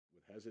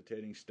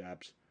hesitating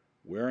steps,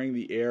 wearing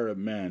the air of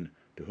men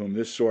to whom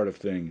this sort of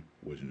thing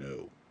was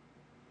new.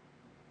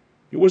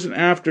 It was an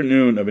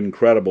afternoon of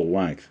incredible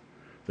length.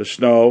 The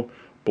snow,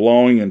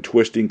 blowing in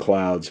twisting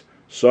clouds,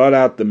 sought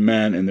out the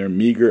men in their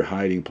meager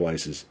hiding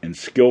places and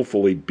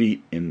skillfully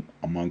beat in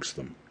amongst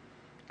them,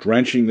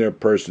 drenching their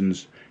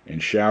persons in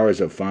showers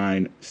of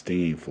fine,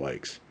 stinging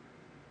flakes.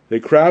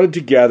 They crowded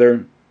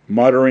together,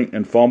 muttering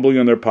and fumbling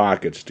in their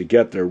pockets to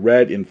get their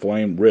red,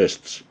 inflamed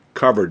wrists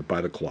covered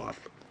by the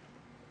cloth.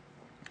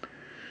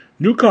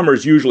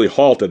 Newcomers usually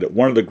halted at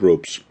one of the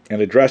groups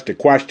and addressed a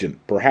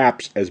question,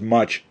 perhaps as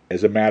much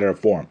as a matter of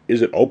form.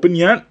 "Is it open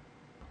yet?"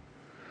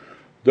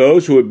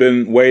 Those who had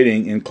been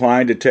waiting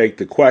inclined to take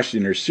the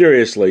questioner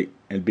seriously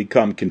and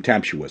become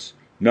contemptuous.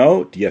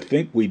 "No, do you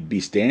think we'd be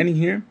standing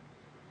here?"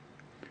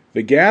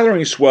 The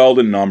gathering swelled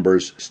in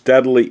numbers,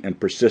 steadily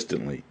and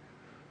persistently.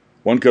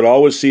 One could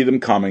always see them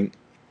coming,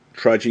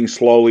 trudging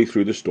slowly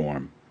through the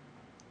storm.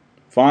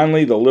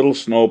 Finally, the little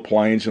snow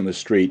plains in the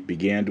street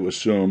began to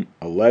assume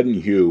a leaden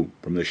hue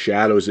from the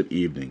shadows of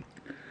evening.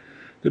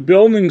 The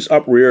buildings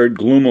upreared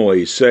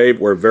gloomily, save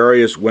where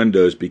various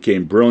windows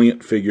became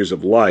brilliant figures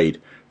of light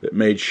that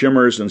made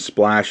shimmers and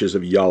splashes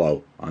of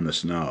yellow on the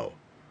snow.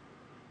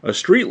 A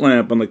street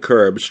lamp on the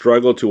curb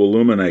struggled to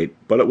illuminate,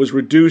 but it was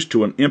reduced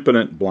to an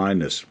impotent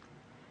blindness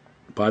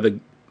by the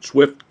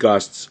swift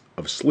gusts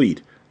of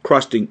sleet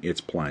crusting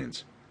its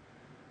plains.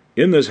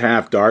 In this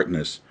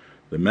half-darkness,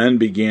 the men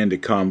began to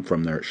come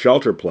from their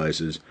shelter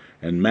places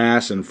and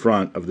mass in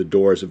front of the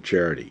doors of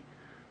charity.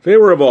 They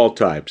were of all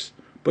types,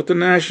 but the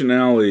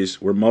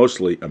nationalities were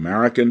mostly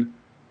American,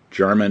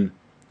 German,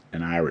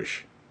 and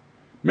Irish.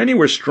 Many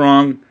were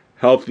strong,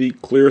 healthy,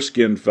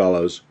 clear-skinned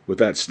fellows with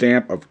that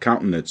stamp of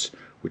countenance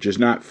which is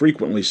not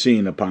frequently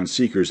seen upon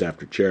seekers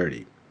after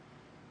charity.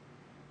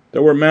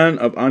 There were men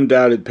of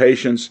undoubted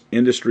patience,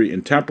 industry,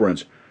 and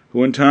temperance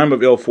who in time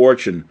of ill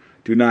fortune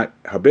do not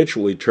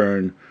habitually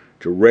turn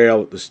to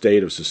rail at the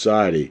state of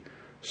society,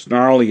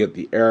 snarling at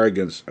the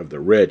arrogance of the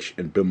rich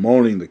and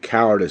bemoaning the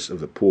cowardice of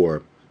the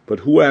poor,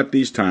 but who at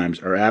these times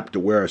are apt to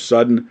wear a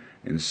sudden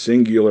and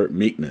singular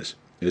meekness,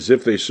 as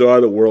if they saw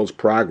the world's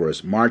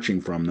progress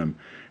marching from them,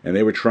 and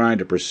they were trying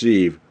to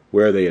perceive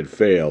where they had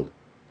failed,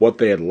 what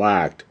they had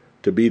lacked,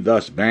 to be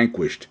thus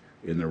vanquished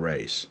in the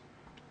race.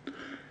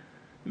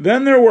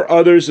 Then there were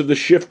others of the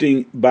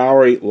shifting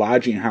Bowery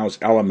lodging-house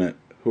element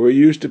who were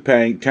used to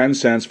paying 10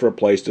 cents for a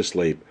place to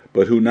sleep,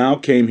 but who now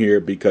came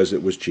here because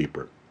it was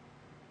cheaper.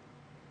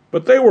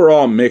 But they were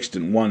all mixed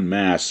in one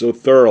mass so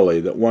thoroughly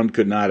that one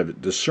could not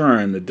have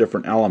discerned the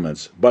different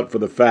elements but for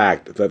the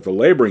fact that the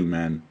laboring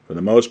men, for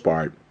the most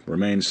part,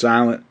 remained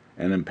silent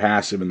and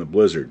impassive in the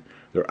blizzard,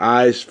 their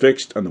eyes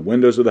fixed on the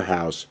windows of the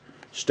house,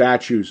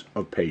 statues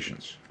of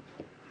patience.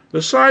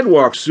 The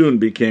sidewalk soon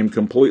became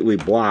completely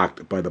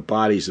blocked by the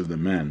bodies of the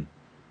men.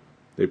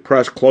 They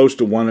pressed close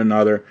to one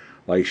another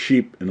like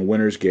sheep in a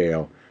winter's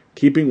gale,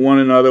 keeping one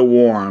another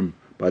warm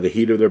by the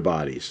heat of their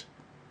bodies.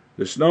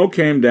 The snow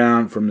came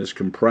down from this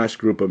compressed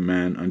group of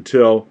men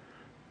until,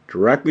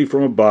 directly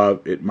from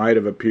above, it might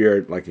have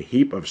appeared like a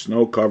heap of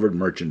snow-covered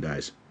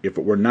merchandise, if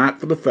it were not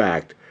for the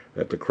fact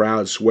that the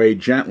crowd swayed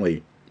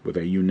gently with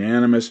a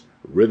unanimous,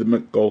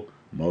 rhythmical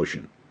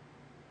motion.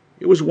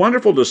 It was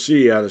wonderful to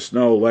see how the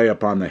snow lay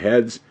upon the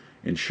heads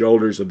and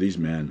shoulders of these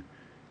men,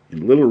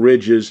 in little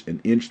ridges an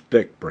inch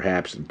thick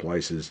perhaps in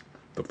places,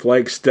 the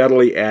flakes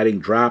steadily adding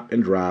drop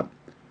and drop,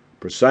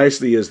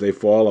 precisely as they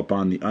fall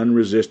upon the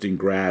unresisting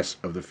grass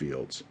of the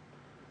fields.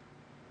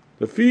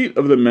 The feet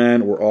of the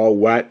men were all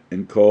wet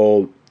and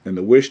cold, and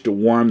the wish to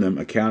warm them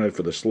accounted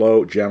for the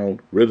slow, gentle,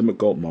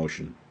 rhythmical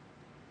motion.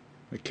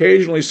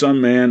 Occasionally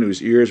some man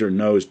whose ears or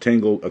nose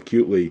tingled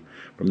acutely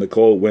from the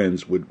cold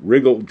winds would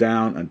wriggle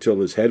down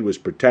until his head was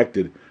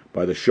protected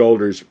by the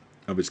shoulders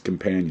of his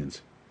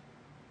companions.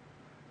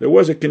 There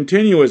was a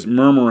continuous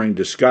murmuring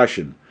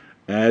discussion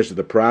as to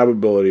the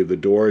probability of the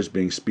doors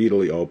being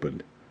speedily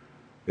opened.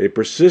 They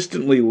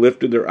persistently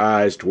lifted their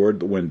eyes toward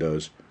the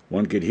windows.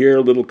 One could hear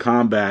little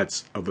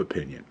combats of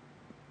opinion.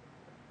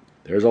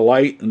 "There's a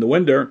light in the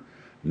window."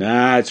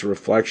 "Nah, it's a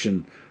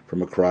reflection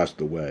from across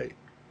the way."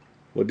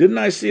 "Well, didn't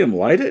I see him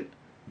light it?"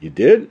 "You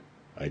did?"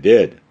 "I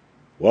did."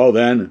 "Well,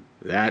 then,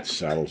 that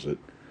settles it."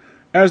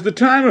 As the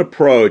time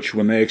approached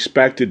when they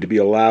expected to be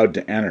allowed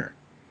to enter,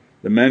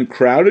 the men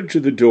crowded to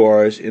the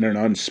doors in an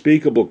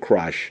unspeakable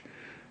crush,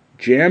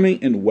 jamming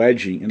and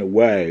wedging in a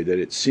way that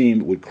it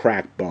seemed would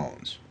crack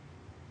bones.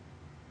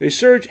 They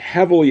surged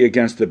heavily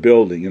against the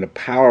building in a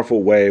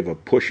powerful wave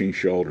of pushing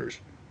shoulders.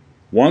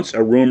 Once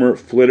a rumor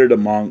flitted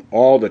among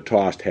all the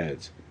tossed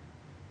heads.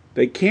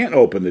 "They can't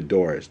open the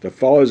doors. The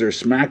fellows are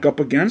smack up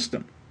against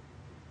them."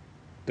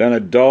 Then a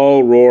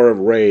dull roar of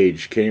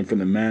rage came from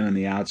the men on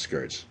the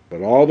outskirts,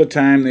 but all the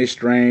time they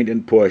strained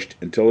and pushed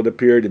until it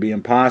appeared to be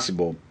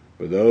impossible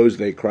for those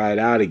they cried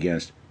out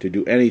against to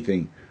do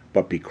anything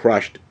but be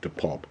crushed to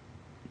pulp.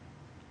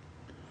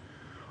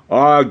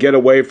 "Oh, get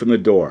away from the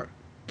door.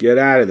 Get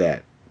out of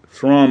that.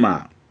 Throw 'em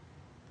out.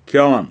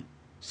 Kill 'em.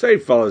 Say,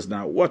 fellas,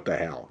 now, what the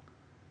hell?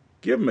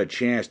 Give 'em a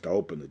chance to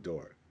open the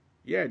door.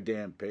 Yeah,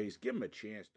 damn pace. Give 'em a chance.